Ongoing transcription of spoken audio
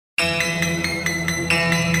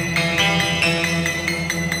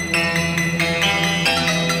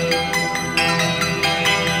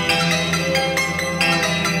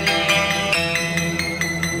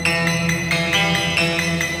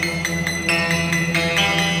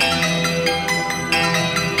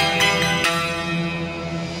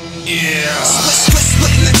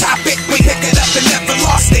but never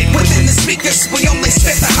lost it. Within the speakers, we only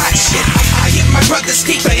spit the hot shit. I am my brother's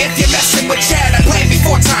keeper. If you're messing with Chad, I planned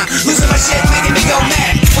before time, losing my shit, making me go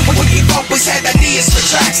mad. We've always had ideas for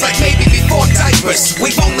tracks, like maybe before diapers.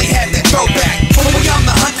 We've only had that throwback. We on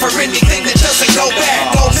the hunt for anything that doesn't go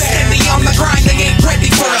bad. Go steady on the grind, they ain't ready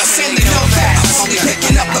for us, and they know that. I'm only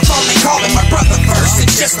picking up the phone and calling my brother first.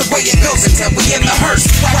 It's just the way it goes until we in the hearse.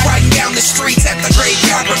 Riding down the streets at the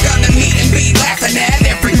graveyard, we're gonna meet and be laughing at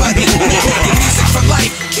everybody. Making music for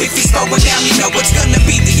life. If he's throwing down, you know it's gonna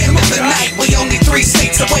be the end of the night. We only 3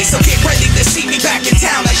 states away, so get ready to see me back in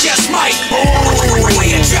town. I just might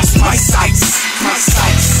readjust my sights.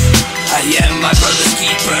 I am my brother's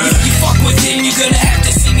keeper. You fuck with him, you're gonna have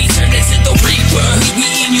to see me turn into the Reaper. Me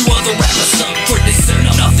and you other rappers up for dessert.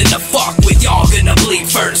 Nothing to fuck with, y'all gonna bleed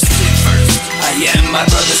first. I am my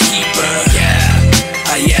brother's keeper. Yeah.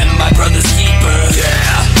 I am my brother's keeper.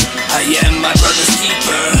 Yeah. I am my brother's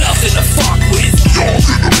keeper. Nothing to fuck with.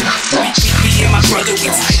 Me and my brother, we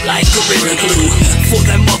tight like gorilla glue. For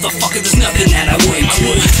that motherfucker, there's nothing that I wouldn't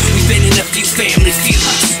do. We've been in a few family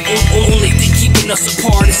feuds. Only thing keeping us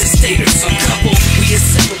apart is a state or some couple. We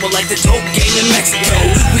inseparable like the dope game in Mexico.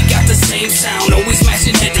 We got the same sound, always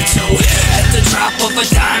matching head to toe. At the drop of a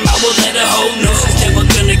dime, I will let a hoe know. Never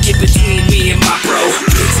gonna get between me and my bro.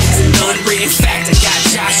 It's an unwritten fact. I got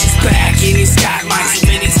Josh's back and he's got mine. So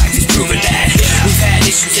many times he's proven that. We've had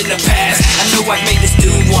issues in the past. I know I've made this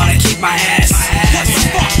dude wanna kick my ass.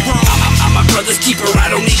 I'm my brother's keeper, I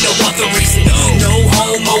don't need no other reason. No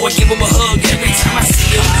homo, I give him a hug every time I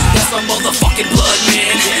see him. That's my motherfucking blood,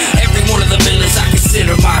 man. Every one of the Millers I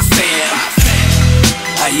consider my fam.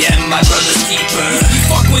 I am my brother's keeper. You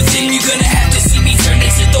fuck with him, you're gonna have to see me turn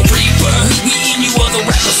into the Reaper. Me and you other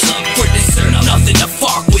rappers up for dessert. Nothing to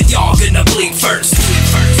fuck with, y'all gonna bleed first.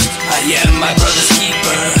 I am my brother's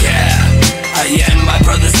keeper. Yeah. I am my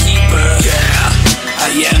brother's keeper. Yeah. I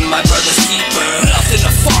am my brother's keeper. Nothing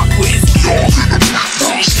to fuck with.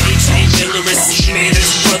 Miller and C-Manners,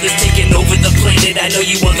 brothers taking over the planet. I know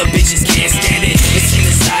you other bitches can't stand it. This ain't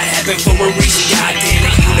a side happen for a reason, goddamn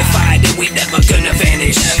it. Unified and we never gonna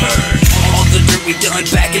vanish. All the dirt we done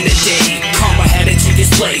back in the day, karma had to take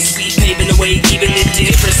its place. We paving the way even in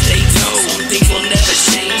different states. Some things will never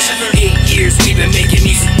change. 8 years we've been making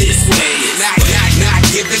music this way. Not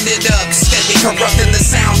giving it up, steady corrupting the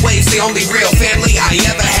sound waves. The only real family I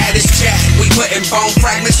ever had is Chad. We putting bone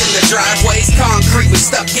fragments in the driveways. Concrete was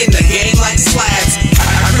stuck in the game like slabs.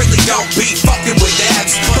 I really don't be fucking with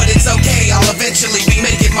dabs, but it's okay, I'll eventually be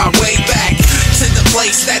making my way back to the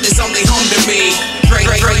place that is only home to me.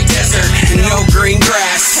 Great desert, no green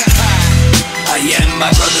grass. I am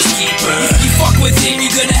my brother's keeper. You fuck with him,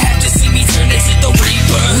 you're gonna have to see me turn into the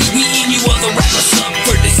Reaper. Me and you other rappers up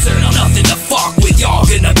for dessert. Nothing to fuck with, y'all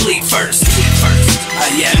gonna bleed first. I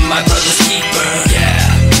am my brother's keeper. Yeah.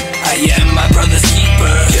 I am my brother's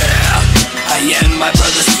keeper. Yeah. I am my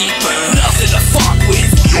brother's keeper. Nothing to fuck with,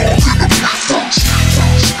 y'all gonna bleed first.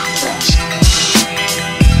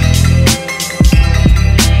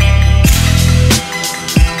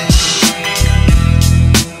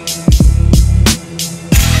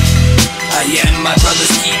 I am my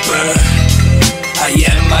brother's keeper. I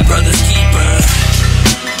am my brother's keeper.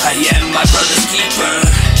 I am my brother's keeper.